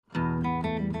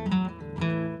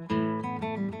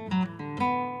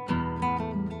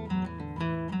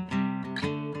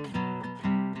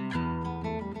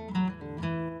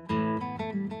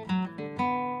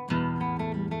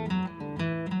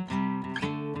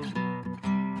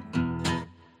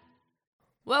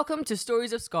Welcome to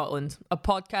Stories of Scotland, a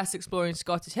podcast exploring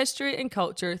Scottish history and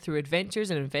culture through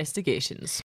adventures and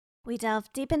investigations. We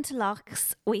delve deep into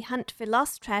lochs, we hunt for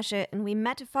lost treasure, and we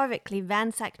metaphorically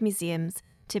ransack museums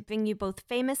to bring you both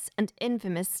famous and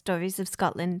infamous stories of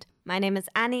Scotland. My name is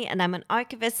Annie and I'm an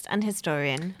archivist and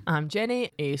historian. I'm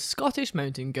Jenny, a Scottish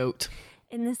mountain goat.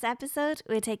 In this episode,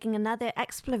 we're taking another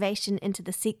exploration into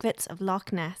the secrets of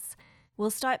Loch Ness. We'll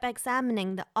start by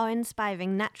examining the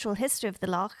awe-inspiring natural history of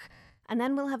the loch, and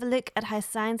then we'll have a look at how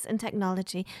science and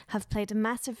technology have played a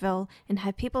massive role in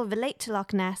how people relate to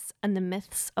Loch Ness and the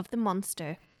myths of the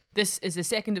monster. This is the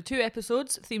second of two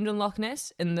episodes themed on Loch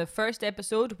Ness. In the first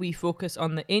episode, we focus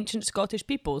on the ancient Scottish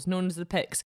peoples known as the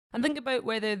Picts, and think about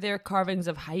whether their carvings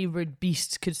of hybrid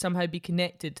beasts could somehow be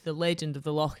connected to the legend of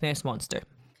the Loch Ness monster.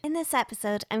 In this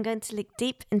episode, I'm going to look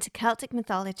deep into Celtic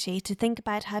mythology to think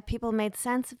about how people made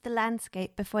sense of the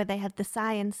landscape before they had the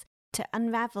science to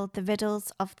unravel the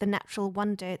riddles of the natural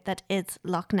wonder that is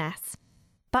Loch Ness.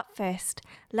 But first,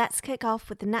 let's kick off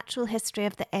with the natural history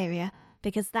of the area,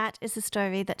 because that is a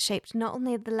story that shaped not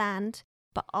only the land,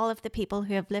 but all of the people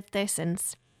who have lived there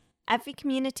since. Every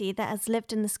community that has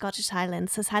lived in the Scottish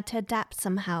Highlands has had to adapt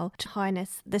somehow to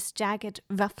harness this jagged,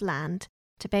 rough land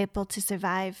to be able to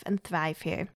survive and thrive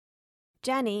here.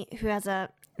 Jenny, who has a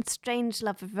strange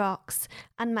love of rocks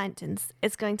and mountains,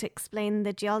 is going to explain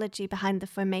the geology behind the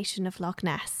formation of Loch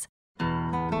Ness.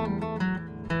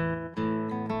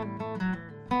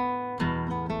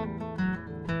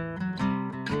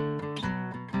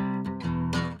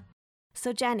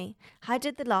 So Jenny, how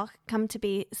did the loch come to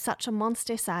be such a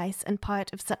monster size and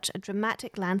part of such a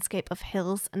dramatic landscape of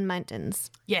hills and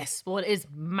mountains? Yes, well, it is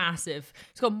massive.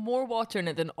 It's got more water in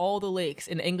it than all the lakes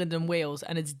in England and Wales,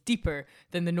 and it's deeper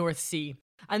than the North Sea.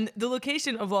 And the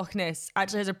location of Loch Ness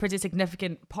actually has a pretty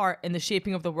significant part in the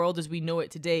shaping of the world as we know it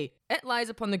today. It lies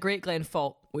upon the Great Glen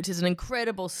Fault, which is an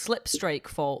incredible slip-strike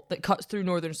fault that cuts through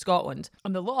northern Scotland,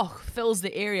 and the loch fills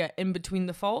the area in between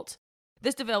the fault.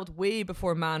 This developed way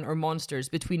before man or monsters,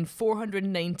 between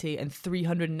 490 and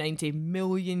 390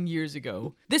 million years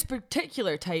ago. This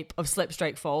particular type of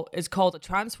slip-strike fault is called a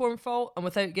transform fault, and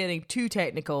without getting too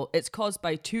technical, it's caused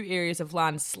by two areas of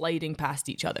land sliding past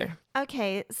each other.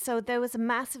 Okay, so there was a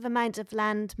massive amount of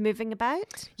land moving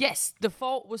about? Yes, the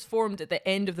fault was formed at the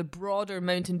end of the broader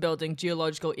mountain building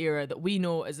geological era that we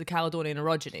know as the Caledonian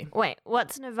orogeny. Wait,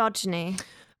 what's an orogeny?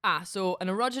 So an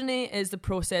orogeny is the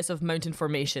process of mountain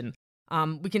formation.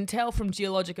 We can tell from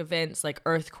geologic events like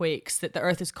earthquakes that the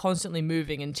earth is constantly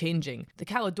moving and changing. The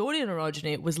Caledonian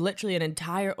orogeny was literally an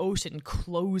entire ocean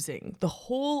closing. The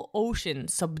whole ocean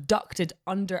subducted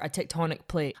under a tectonic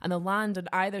plate, and the land on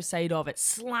either side of it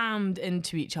slammed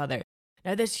into each other.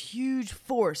 Now, this huge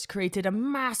force created a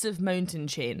massive mountain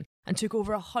chain and took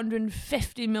over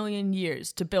 150 million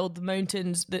years to build the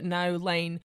mountains that now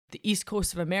line the east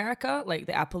coast of America, like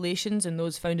the Appalachians and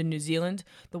those found in New Zealand,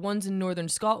 the ones in northern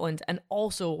Scotland, and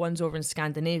also ones over in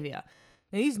Scandinavia.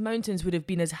 Now, these mountains would have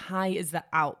been as high as the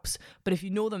Alps, but if you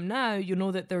know them now, you'll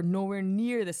know that they're nowhere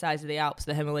near the size of the Alps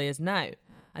the Himalayas now.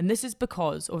 And this is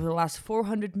because over the last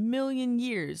 400 million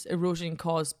years, erosion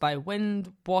caused by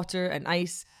wind, water, and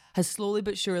ice has slowly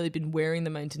but surely been wearing the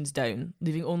mountains down,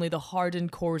 leaving only the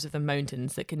hardened cores of the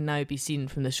mountains that can now be seen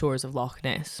from the shores of Loch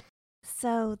Ness.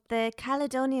 So, the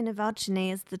Caledonian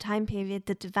orogeny is the time period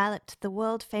that developed the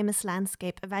world-famous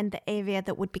landscape around the area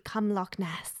that would become Loch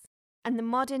Ness. And the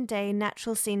modern-day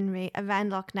natural scenery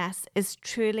around Loch Ness is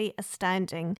truly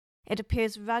astounding. It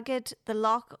appears rugged, the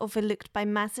loch overlooked by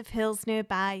massive hills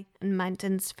nearby and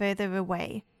mountains further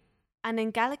away. And in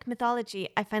Gaelic mythology,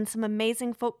 I found some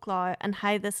amazing folklore on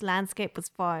how this landscape was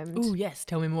formed. Ooh, yes,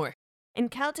 tell me more. In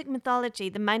Celtic mythology,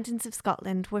 the mountains of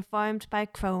Scotland were formed by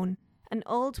Crone, an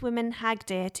old woman hag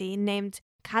deity named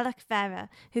Cailleach Vera,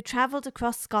 who travelled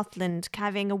across Scotland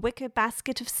carrying a wicker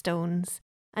basket of stones,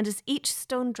 and as each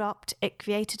stone dropped, it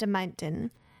created a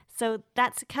mountain. So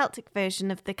that's a Celtic version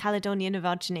of the Caledonian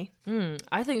orogeny.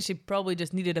 I think she probably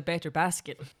just needed a better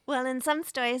basket. Well, in some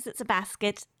stories it's a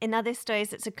basket, in other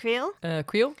stories it's a creel.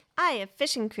 Creel? Aye, a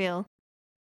fishing creel.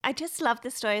 I just love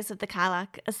the stories of the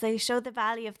Cailleach as they show the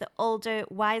value of the older,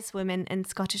 wise women in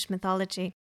Scottish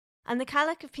mythology. And the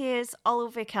Cailleach appears all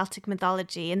over Celtic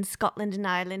mythology in Scotland and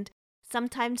Ireland.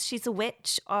 Sometimes she's a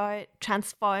witch or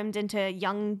transformed into a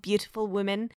young, beautiful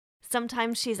woman.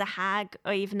 Sometimes she's a hag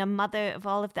or even a mother of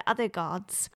all of the other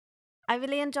gods. I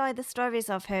really enjoy the stories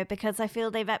of her because I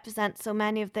feel they represent so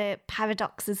many of the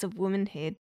paradoxes of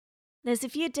womanhood. There's a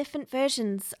few different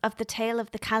versions of the tale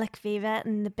of the Cailleach Vera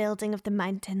and the building of the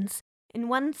mountains. In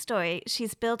one story,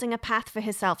 she's building a path for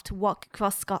herself to walk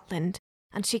across Scotland,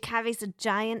 and she carries a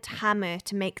giant hammer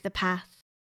to make the path.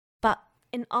 But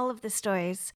in all of the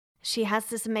stories, she has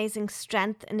this amazing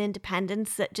strength and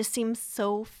independence that just seems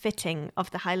so fitting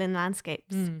of the Highland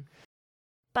landscapes.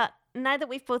 But now that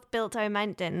we've both built our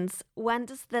mountains, when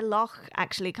does the loch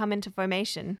actually come into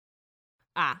formation?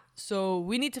 So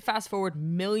we need to fast forward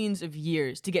millions of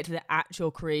years to get to the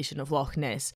actual creation of Loch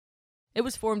Ness. It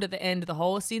was formed at the end of the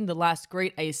Holocene, the last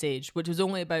great ice age, which was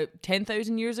only about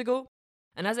 10,000 years ago.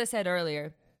 And as I said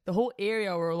earlier, the whole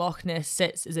area where Loch Ness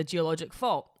sits is a geologic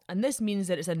fault, and this means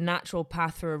that it's a natural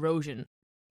path for erosion.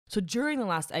 So during the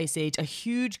last ice age, a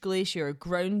huge glacier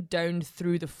ground down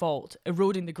through the fault,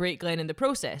 eroding the Great Glen in the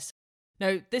process.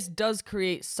 Now, this does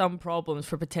create some problems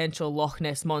for potential Loch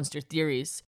Ness monster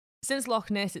theories. Since Loch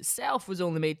Ness itself was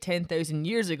only made 10,000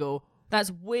 years ago,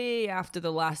 that's way after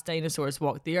the last dinosaurs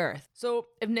walked the earth. So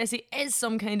if Nessie is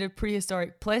some kind of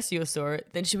prehistoric plesiosaur,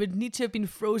 then she would need to have been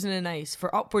frozen in ice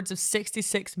for upwards of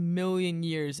 66 million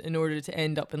years in order to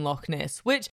end up in Loch Ness,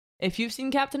 which, if you've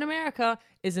seen Captain America,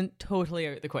 isn't totally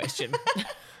out of the question.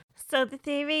 So the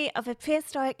theory of a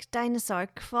prehistoric dinosaur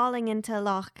crawling into a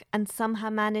loch and somehow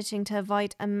managing to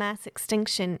avoid a mass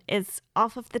extinction is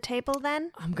off of the table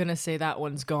then? I'm gonna say that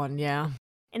one's gone, yeah.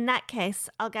 In that case,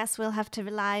 I'll guess we'll have to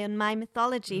rely on my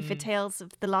mythology for tales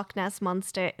of the Loch Ness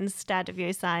Monster instead of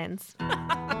your science.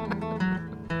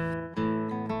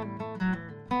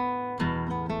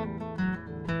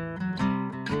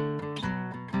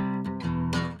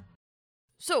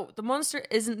 So, the monster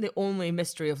isn't the only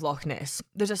mystery of Loch Ness.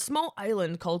 There's a small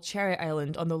island called Cherry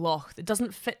Island on the loch that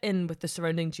doesn't fit in with the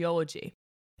surrounding geology.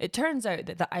 It turns out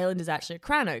that the island is actually a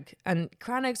crannog, and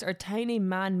crannogs are tiny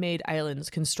man-made islands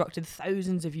constructed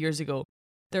thousands of years ago.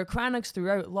 There are crannogs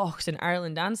throughout lochs in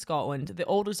Ireland and Scotland, the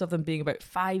oldest of them being about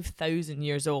 5,000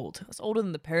 years old. That's older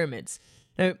than the pyramids.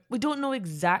 Now, we don't know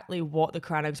exactly what the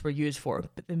crannogs were used for,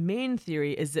 but the main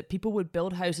theory is that people would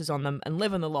build houses on them and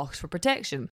live on the lochs for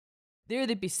protection. There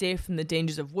they'd be safe from the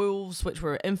dangers of wolves, which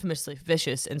were infamously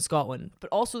vicious in Scotland, but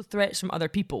also threats from other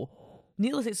people.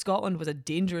 Neolithic Scotland was a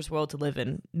dangerous world to live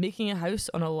in. Making a house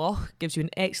on a loch gives you an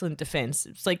excellent defence.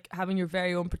 It's like having your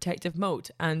very own protective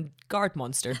moat and guard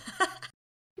monster.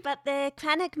 But the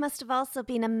crannog must have also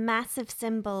been a massive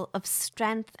symbol of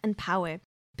strength and power,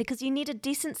 because you need a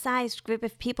decent-sized group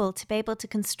of people to be able to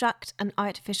construct an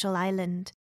artificial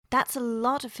island. That's a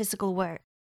lot of physical work.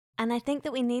 And I think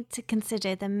that we need to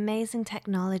consider the amazing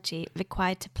technology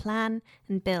required to plan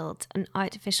and build an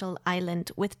artificial island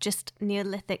with just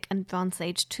Neolithic and Bronze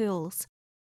Age tools.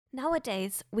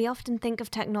 Nowadays, we often think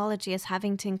of technology as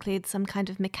having to include some kind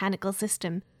of mechanical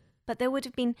system, but there would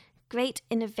have been great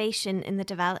innovation in the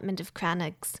development of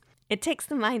crannogs. It takes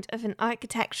the mind of an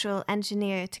architectural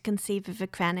engineer to conceive of a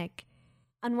crannog.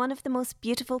 And one of the most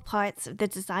beautiful parts of the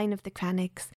design of the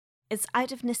crannogs is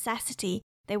out of necessity.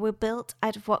 They were built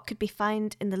out of what could be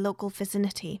found in the local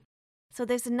vicinity. So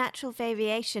there's a natural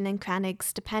variation in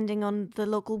crannogs depending on the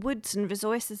local woods and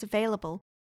resources available.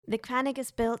 The crannog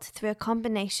is built through a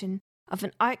combination of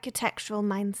an architectural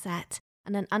mindset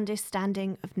and an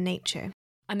understanding of nature.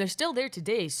 And they're still there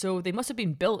today, so they must have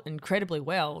been built incredibly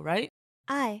well, right?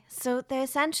 Aye, so they're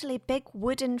essentially big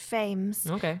wooden frames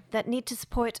that need to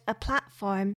support a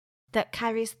platform that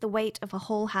carries the weight of a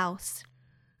whole house.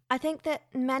 I think that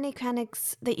many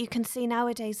crannogs that you can see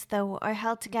nowadays, though, are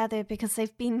held together because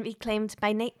they've been reclaimed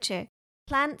by nature.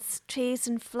 Plants, trees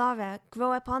and flora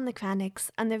grow up on the crannogs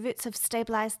and their roots have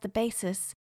stabilised the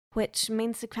basis, which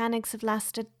means the crannogs have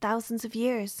lasted thousands of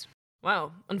years.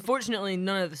 Wow, unfortunately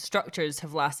none of the structures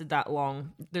have lasted that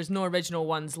long. There's no original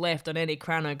ones left on any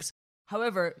crannogs.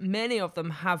 However, many of them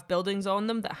have buildings on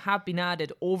them that have been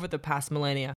added over the past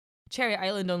millennia. Cherry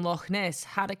Island on Loch Ness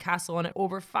had a castle on it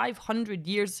over 500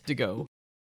 years ago,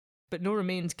 but no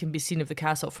remains can be seen of the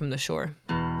castle from the shore.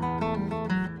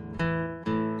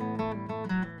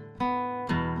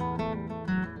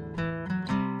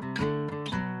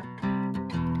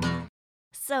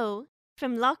 So,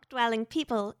 from loch-dwelling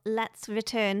people, let's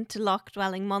return to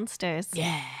loch-dwelling monsters.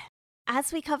 Yeah!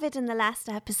 As we covered in the last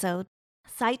episode,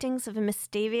 sightings of a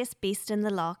mysterious beast in the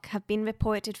loch have been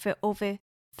reported for over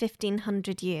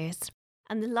 1,500 years,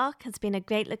 and the loch has been a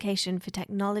great location for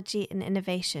technology and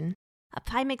innovation. A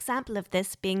prime example of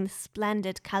this being the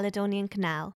splendid Caledonian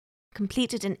Canal,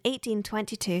 completed in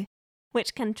 1822,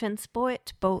 which can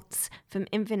transport boats from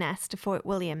Inverness to Fort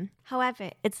William.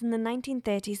 However, it's in the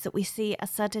 1930s that we see a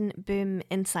sudden boom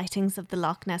in sightings of the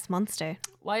Loch Ness Monster.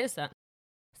 Why is that?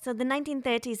 So the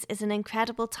 1930s is an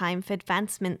incredible time for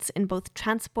advancements in both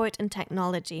transport and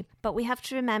technology, but we have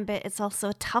to remember it's also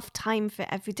a tough time for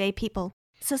everyday people.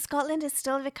 So Scotland is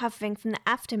still recovering from the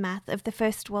aftermath of the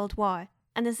First World War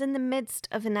and is in the midst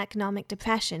of an economic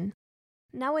depression.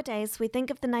 Nowadays, we think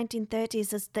of the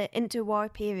 1930s as the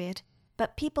interwar period,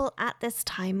 but people at this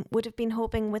time would have been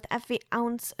hoping with every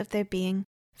ounce of their being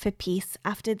for peace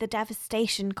after the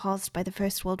devastation caused by the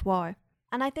First World War.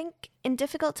 And I think in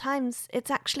difficult times,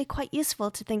 it's actually quite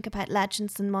useful to think about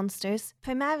legends and monsters,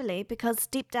 primarily because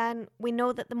deep down we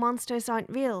know that the monsters aren't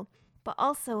real, but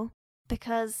also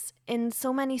because in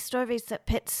so many stories that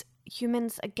pit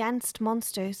humans against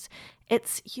monsters,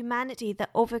 it's humanity that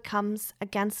overcomes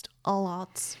against all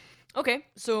odds. Okay,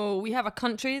 so we have a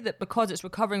country that, because it's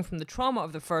recovering from the trauma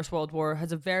of the First World War,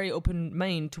 has a very open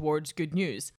mind towards good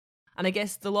news. And I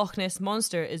guess the Loch Ness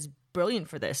Monster is brilliant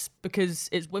for this, because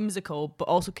it's whimsical but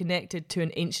also connected to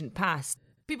an ancient past.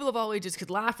 People of all ages could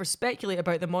laugh or speculate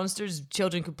about the monsters,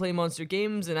 children could play monster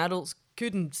games, and adults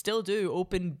could and still do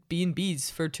open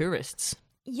B&Bs for tourists.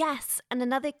 Yes, and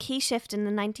another key shift in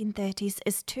the 1930s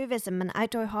is tourism and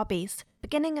outdoor hobbies.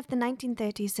 Beginning of the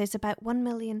 1930s, there's about 1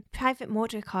 million private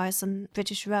motor cars on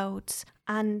British roads,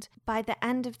 and by the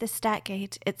end of this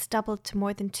decade, it's doubled to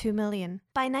more than 2 million.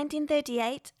 By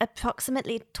 1938,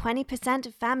 approximately 20%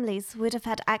 of families would have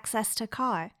had access to a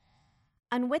car.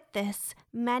 And with this,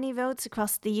 many roads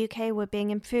across the UK were being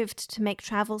improved to make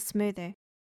travel smoother.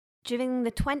 During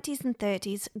the 20s and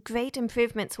 30s, great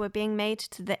improvements were being made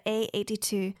to the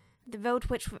A82, the road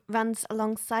which runs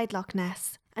alongside Loch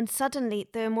Ness, and suddenly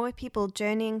there are more people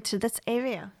journeying to this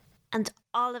area. And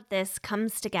all of this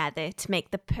comes together to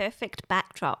make the perfect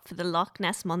backdrop for the Loch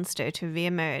Ness Monster to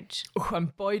re-emerge. Oh,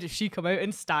 and boy does she come out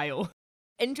in style.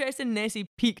 Interest in Nessie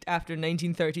peaked after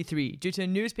 1933 due to a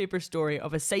newspaper story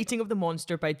of a sighting of the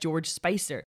monster by George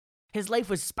Spicer. His life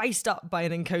was spiced up by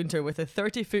an encounter with a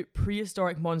 30-foot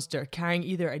prehistoric monster carrying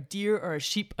either a deer or a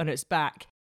sheep on its back.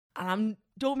 And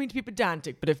I don't mean to be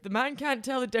pedantic, but if the man can't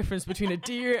tell the difference between a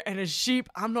deer and a sheep,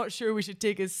 I'm not sure we should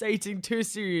take his sighting too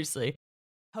seriously.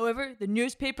 However, the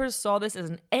newspapers saw this as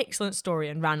an excellent story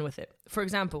and ran with it. For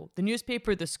example, the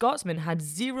newspaper The Scotsman had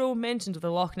 0 mentions of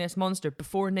the Loch Ness Monster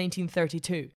before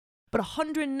 1932, but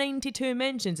 192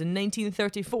 mentions in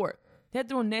 1934. They had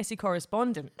their own Nessie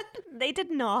correspondent. They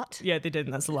did not. Yeah, they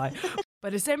didn't, that's a lie. By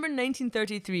December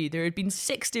 1933, there had been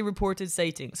 60 reported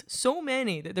sightings, so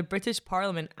many that the British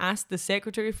Parliament asked the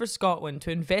Secretary for Scotland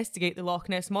to investigate the Loch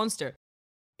Ness Monster.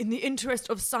 In the interest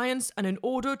of science and in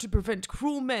order to prevent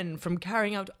cruel men from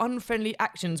carrying out unfriendly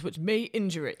actions which may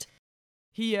injure it.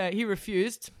 He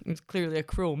refused. He was clearly a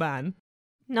cruel man.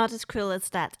 Not as cruel as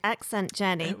that accent,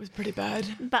 Jenny. It was pretty bad.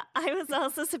 But I was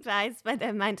also surprised by the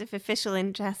amount of official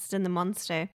interest in the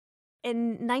monster.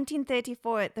 In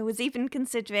 1934, there was even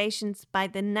considerations by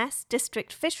the Ness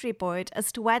District Fishery Board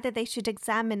as to whether they should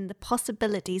examine the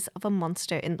possibilities of a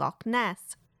monster in Loch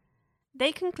Ness.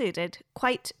 They concluded,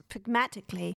 quite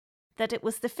pragmatically, that it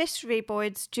was the Fishery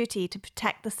Board's duty to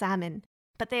protect the salmon,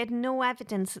 but they had no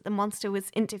evidence that the monster was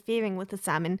interfering with the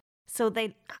salmon, so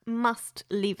they must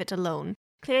leave it alone.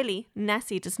 Clearly,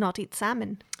 Nessie does not eat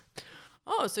salmon.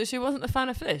 Oh, so she wasn't a fan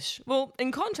of fish. Well,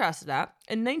 in contrast to that,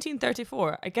 in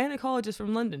 1934, a gynecologist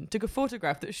from London took a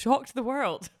photograph that shocked the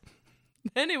world.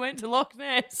 Then he went to Loch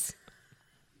Ness.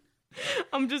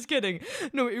 I'm just kidding.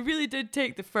 No, it really did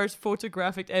take the first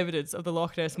photographic evidence of the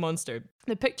Loch Ness Monster.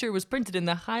 The picture was printed in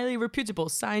the highly reputable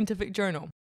scientific journal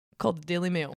called the Daily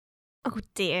Mail. Oh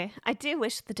dear, I do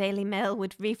wish the Daily Mail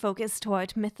would refocus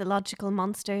toward mythological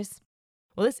monsters.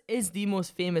 Well, this is the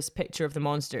most famous picture of the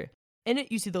monster. In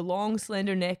it, you see the long,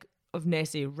 slender neck of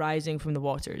Nessie rising from the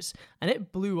waters, and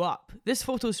it blew up. This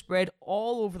photo spread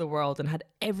all over the world and had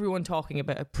everyone talking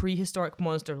about a prehistoric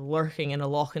monster lurking in a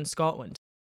loch in Scotland.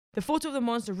 The photo of the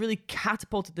monster really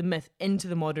catapulted the myth into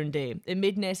the modern day. It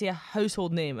made Nessie a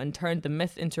household name and turned the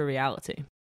myth into a reality.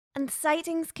 And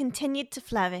sightings continued to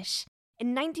flourish. In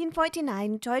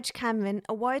 1949, George Cameron,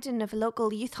 a warden of a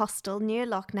local youth hostel near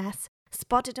Loch Ness,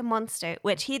 spotted a monster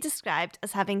which he described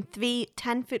as having 3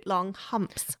 10-foot-long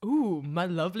humps. Ooh, my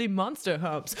lovely monster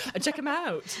humps. Check him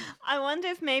out. I wonder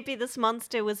if maybe this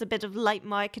monster was a bit of light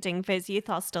marketing for his youth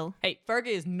hostel. Hey, Fergie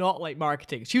is not light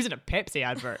marketing. She was in a Pepsi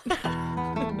advert.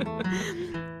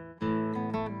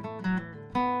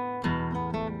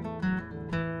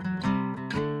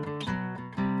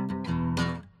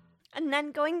 And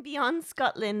then going beyond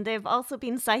Scotland, there have also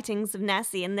been sightings of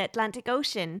Nessie in the Atlantic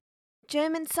Ocean.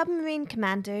 German submarine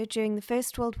commander during the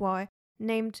First World War,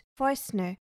 named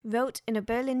Forstner, wrote in a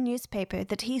Berlin newspaper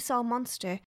that he saw a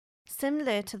monster,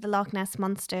 similar to the Loch Ness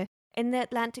Monster, in the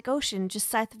Atlantic Ocean just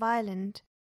south of Ireland.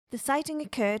 The sighting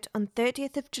occurred on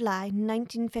 30th of July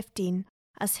 1915,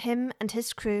 as him and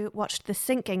his crew watched the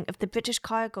sinking of the British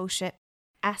cargo ship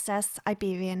SS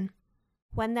Iberian.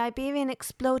 When the Iberian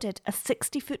exploded, a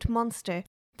 60-foot monster,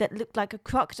 that looked like a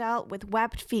crocodile with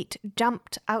webbed feet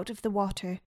jumped out of the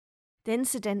water. The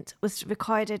incident was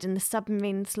recorded in the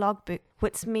submarine's logbook,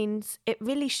 which means it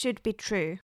really should be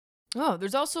true. Oh,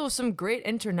 there's also some great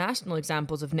international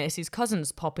examples of Nessie's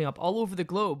cousins popping up all over the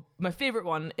globe. My favourite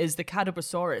one is the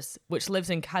Cadabosaurus, which lives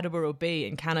in Cadaboro Bay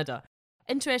in Canada.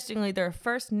 Interestingly, there are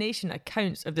First Nation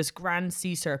accounts of this grand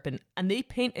sea serpent, and they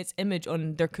paint its image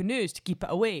on their canoes to keep it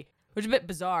away, which is a bit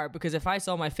bizarre because if I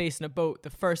saw my face in a boat, the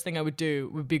first thing I would do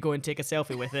would be go and take a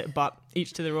selfie with it, but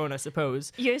each to their own, I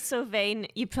suppose. You're so vain,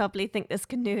 you probably think this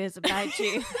canoe is about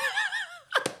you.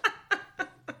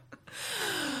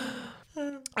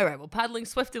 All right, well, paddling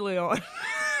swiftly on.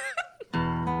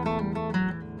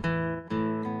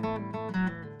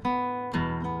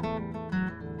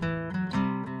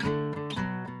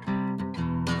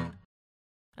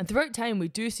 And throughout time, we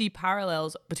do see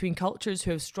parallels between cultures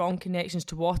who have strong connections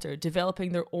to water,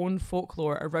 developing their own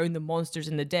folklore around the monsters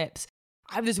in the depths.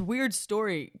 I have this weird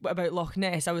story about Loch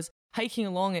Ness. I was hiking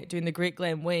along it doing the Great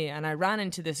Glen Way, and I ran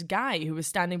into this guy who was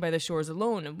standing by the shores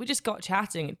alone, and we just got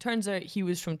chatting. It turns out he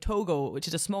was from Togo, which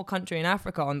is a small country in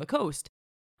Africa on the coast.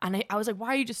 And I was like, why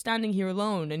are you just standing here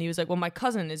alone? And he was like, well, my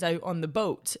cousin is out on the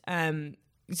boat, trying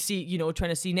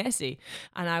to see Nessie.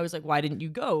 And I was like, why didn't you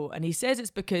go? And he says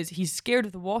it's because he's scared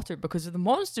of the water because of the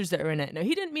monsters that are in it. Now,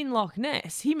 he didn't mean Loch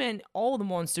Ness. He meant all the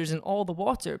monsters in all the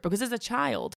water, because as a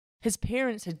child, his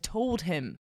parents had told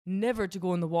him never to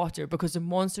go in the water because the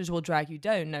monsters will drag you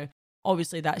down. Now,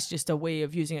 obviously, that's just a way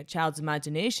of using a child's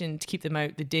imagination to keep them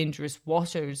out the dangerous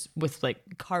waters with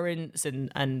like currents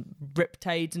and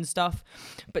riptides and stuff.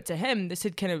 But to him, this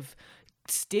had kind of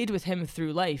stayed with him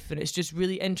through life. And it's just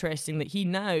really interesting that he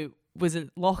now was at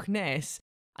Loch Ness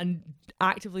and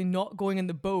actively not going in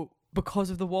the boat because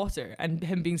of the water and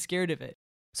him being scared of it.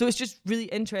 So it's just really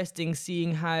interesting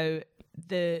seeing how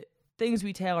the things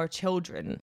we tell our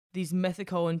children, these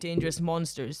mythical and dangerous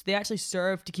monsters, they actually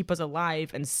serve to keep us alive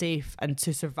and safe and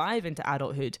to survive into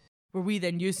adulthood, where we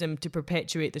then use them to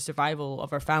perpetuate the survival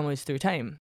of our families through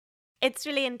time. It's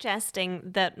really interesting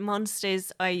that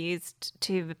monsters are used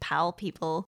to repel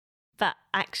people, but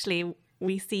actually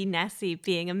we see Nessie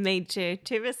being a major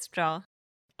tourist draw.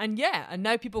 And yeah, and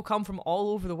now people come from all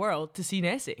over the world to see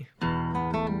Nessie.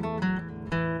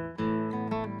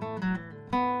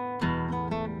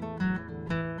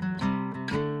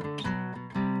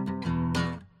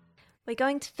 We're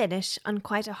going to finish on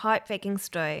quite a heartbreaking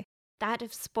story, that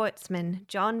of sportsman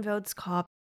John Rhodes Cobb,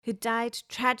 who died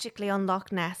tragically on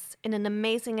Loch Ness in an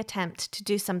amazing attempt to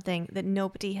do something that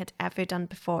nobody had ever done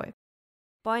before.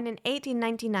 Born in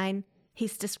 1899,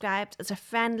 he's described as a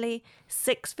friendly,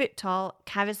 6-foot-tall,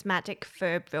 charismatic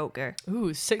fur broker.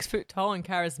 Ooh, 6 foot tall and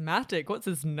charismatic. What's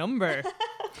his number?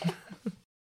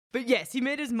 But yes, he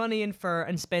made his money in fur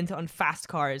and spent it on fast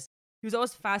cars. He was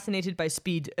always fascinated by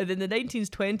speed, and in the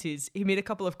 1920s, he made a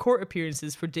couple of court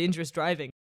appearances for dangerous driving.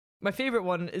 My favourite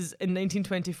one is in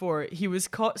 1924, he was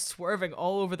caught swerving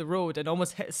all over the road and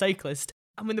almost hit a cyclist.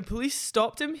 And when the police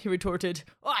stopped him, he retorted,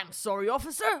 "I'm sorry,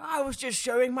 officer, I was just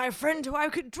showing my friend how I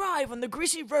could drive on the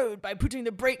greasy road by putting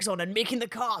the brakes on and making the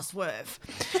car swerve."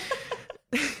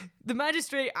 The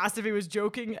magistrate asked if he was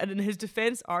joking, and in his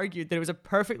defence argued that it was a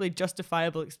perfectly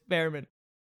justifiable experiment.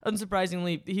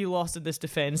 Unsurprisingly, he lost in this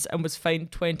defence and was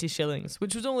fined 20 shillings,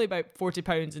 which was only about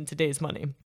 £40 in today's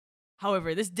money.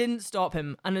 However, this didn't stop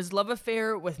him, and his love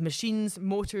affair with machines,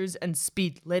 motors, and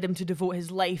speed led him to devote his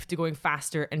life to going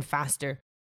faster and faster.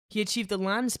 He achieved the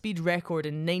land speed record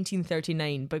in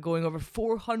 1939 by going over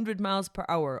 400 miles per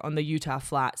hour on the Utah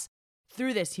Flats.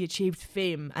 Through this, he achieved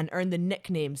fame and earned the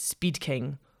nickname Speed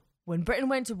King. When Britain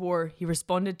went to war, he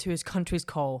responded to his country's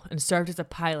call and served as a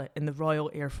pilot in the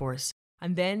Royal Air Force,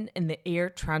 and then in the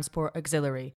Air Transport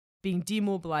Auxiliary, being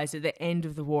demobilised at the end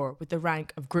of the war with the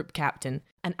rank of Group Captain.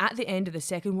 And at the end of the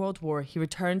Second World War, he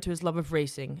returned to his love of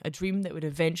racing, a dream that would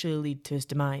eventually lead to his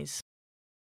demise.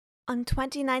 On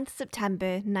 29th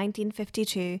September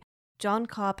 1952, John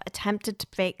Cobb attempted to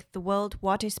break the world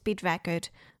water speed record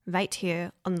right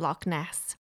here on Loch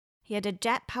Ness. He had a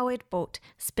jet-powered boat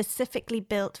specifically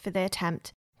built for the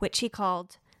attempt, which he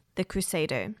called the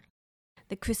Crusader.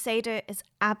 The Crusader is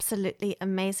absolutely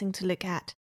amazing to look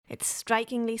at. It's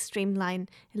strikingly streamlined.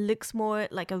 It looks more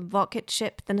like a rocket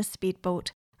ship than a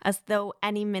speedboat, as though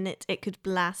any minute it could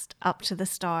blast up to the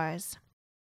stars.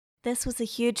 This was a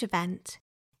huge event.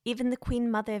 Even the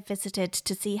Queen Mother visited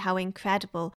to see how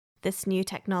incredible this new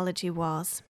technology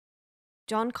was.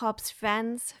 John Cobb's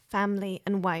friends, family,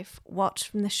 and wife watched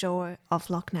from the shore of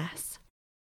Loch Ness.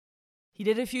 He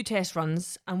did a few test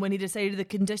runs, and when he decided the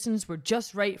conditions were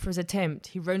just right for his attempt,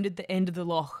 he rounded the end of the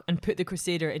loch and put the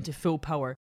Crusader into full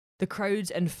power. The crowds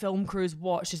and film crews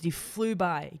watched as he flew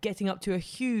by, getting up to a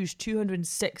huge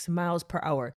 206 miles per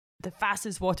hour, the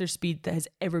fastest water speed that has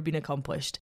ever been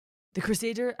accomplished. The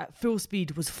Crusader, at full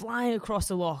speed, was flying across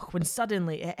the loch when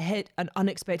suddenly it hit an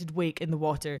unexpected wake in the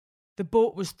water. The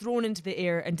boat was thrown into the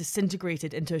air and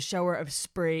disintegrated into a shower of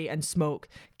spray and smoke,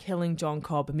 killing John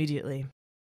Cobb immediately.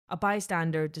 A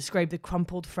bystander described the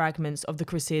crumpled fragments of the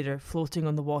Crusader floating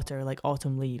on the water like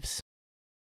autumn leaves.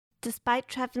 Despite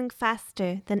travelling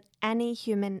faster than any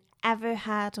human ever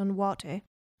had on water,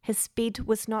 his speed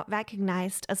was not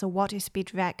recognised as a water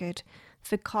speed record,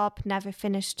 for Cobb never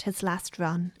finished his last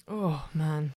run. Oh,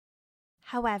 man.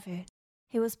 However,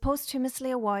 he was posthumously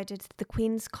awarded the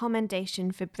Queen's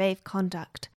Commendation for Brave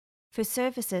Conduct, for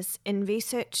services in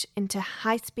research into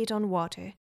high speed on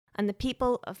water, and the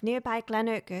people of nearby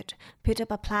Glenurquhart put up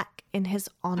a plaque in his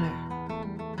honour.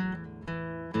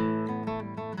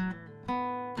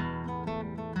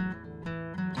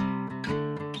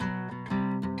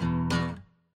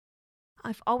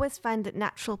 I've always found that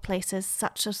natural places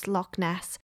such as Loch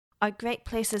Ness are great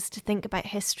places to think about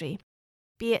history,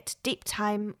 be it deep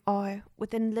time or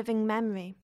within living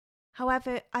memory.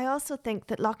 However, I also think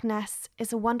that Loch Ness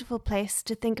is a wonderful place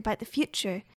to think about the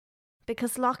future,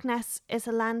 because Loch Ness is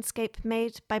a landscape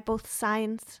made by both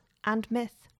science and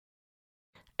myth.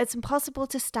 It's impossible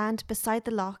to stand beside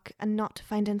the loch and not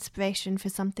find inspiration for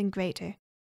something greater,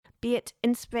 be it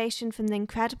inspiration from the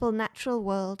incredible natural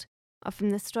world or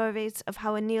from the stories of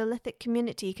how a Neolithic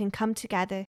community can come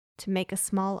together to make a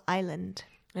small island.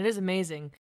 It is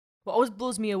amazing. What always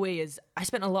blows me away is I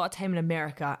spent a lot of time in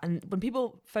America, and when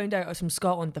people found out I was from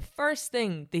Scotland, the first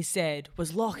thing they said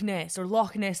was Loch Ness or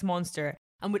Loch Ness Monster,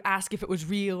 and would ask if it was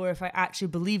real or if I actually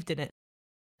believed in it.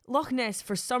 Loch Ness,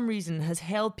 for some reason, has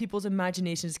held people's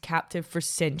imaginations captive for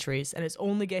centuries, and it's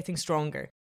only getting stronger.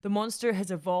 The monster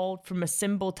has evolved from a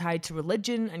symbol tied to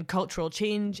religion and cultural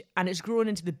change, and it's grown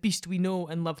into the beast we know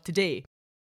and love today.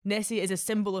 Nessie is a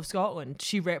symbol of Scotland.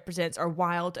 She represents our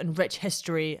wild and rich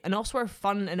history, and also our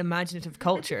fun and imaginative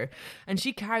culture, and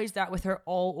she carries that with her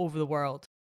all over the world.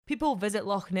 People visit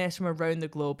Loch Ness from around the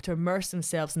globe to immerse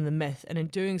themselves in the myth, and in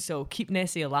doing so, keep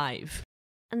Nessie alive.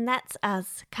 And that's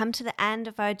us, come to the end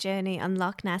of our journey on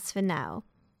Loch Ness for now.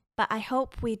 But I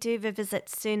hope we do revisit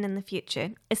soon in the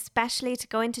future, especially to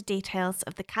go into details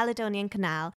of the Caledonian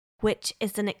Canal, which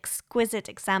is an exquisite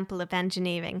example of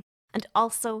engineering, and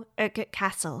also Urquhart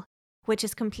Castle, which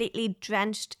is completely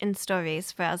drenched in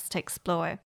stories for us to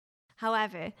explore.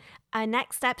 However, our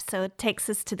next episode takes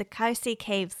us to the Cowsey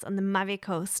Caves on the Moray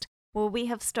coast, where we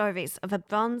have stories of a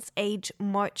Bronze Age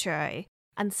mortuary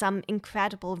and some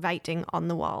incredible writing on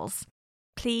the walls.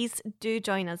 Please do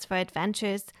join us for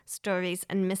adventures, stories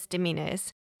and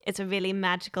misdemeanours. It's a really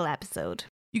magical episode.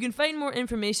 You can find more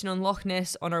information on Loch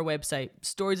Ness on our website,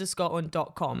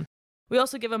 storiesofscotland.com. We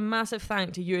also give a massive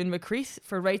thank to Ewan McCreath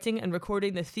for writing and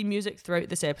recording the theme music throughout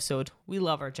this episode. We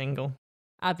love our jingle.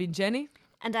 I've been Jenny.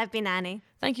 And I've been Annie.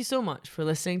 Thank you so much for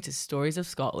listening to Stories of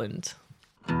Scotland.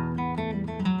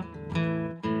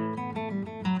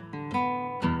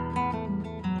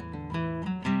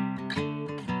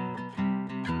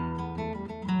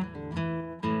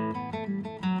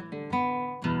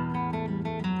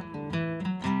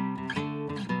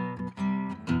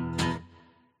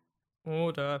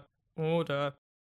 Order.